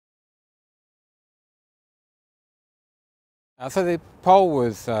So the poll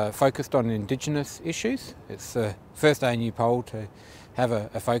was focused on Indigenous issues. It's the first ANUpoll to have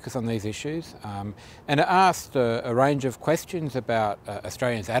a focus on these issues, and it asked a range of questions about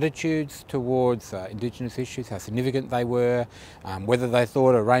Australians' attitudes towards Indigenous issues, how significant they were, whether they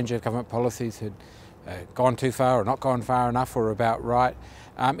thought a range of government policies had gone too far or not gone far enough or about right.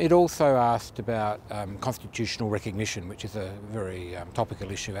 It also asked about constitutional recognition, which is a very topical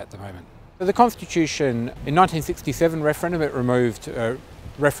issue at the moment. The Constitution, in 1967 referendum, it removed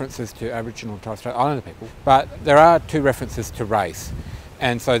references to Aboriginal and Torres Strait Islander people, but there are two references to race,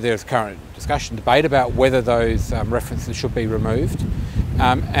 and so there's current discussion, debate about whether those references should be removed.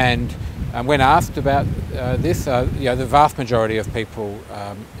 And when asked about this, the vast majority of people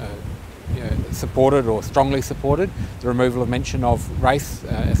supported or strongly supported the removal of mention of race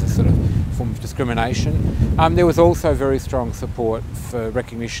as a sort of form of discrimination. There was also very strong support for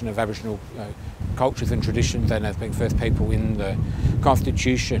recognition of Aboriginal cultures and traditions and as being first people in the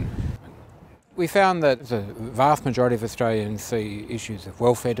Constitution. We found that the vast majority of Australians see issues of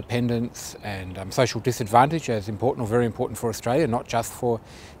welfare dependence and social disadvantage as important or very important for Australia, not just for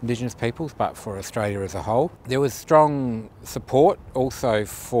Indigenous peoples but for Australia as a whole. There was strong support also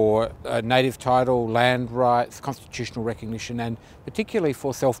for native title, land rights, constitutional recognition, and particularly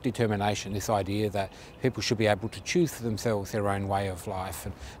for self-determination, this idea that people should be able to choose for themselves their own way of life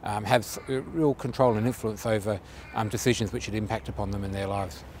and have real control and influence over decisions which would impact upon them in their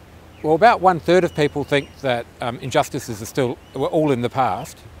lives. Well, about 1/3 of people think that injustices were all in the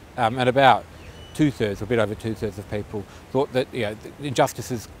past, and about 2/3, a bit over 2/3 of people thought that the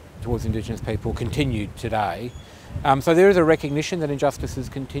injustices towards Indigenous people continued today. So there is a recognition that injustices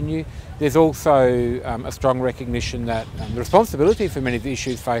continue. There's also a strong recognition that the responsibility for many of the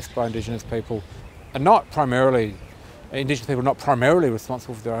issues faced by Indigenous people are not primarily Indigenous people are not primarily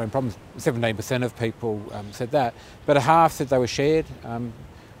responsible for their own problems. 17% of people said that, but a half said they were shared.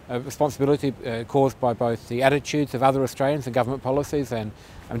 Responsibility caused by both the attitudes of other Australians and government policies and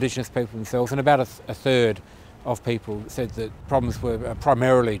Indigenous people themselves, and about a third of people said that problems were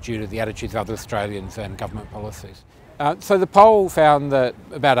primarily due to the attitudes of other Australians and government policies. So the poll found that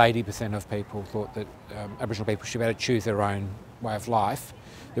about 80% of people thought that Aboriginal people should be able to choose their own way of life.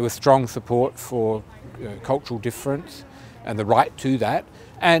 There was strong support for cultural difference and the right to that,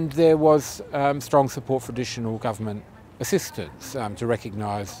 and there was strong support for additional government assistance to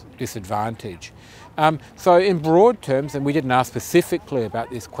recognise disadvantage. So in broad terms, and we didn't ask specifically about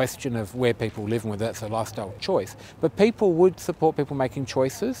this question of where people live and whether that's a lifestyle choice, but people would support people making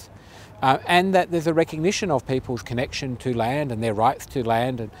choices, and that there's a recognition of people's connection to land and their rights to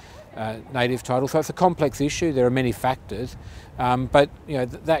land and native title. So it's a complex issue, there are many factors, but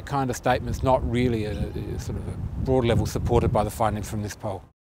that kind of statement's not really a sort of a broad level supported by the findings from this poll.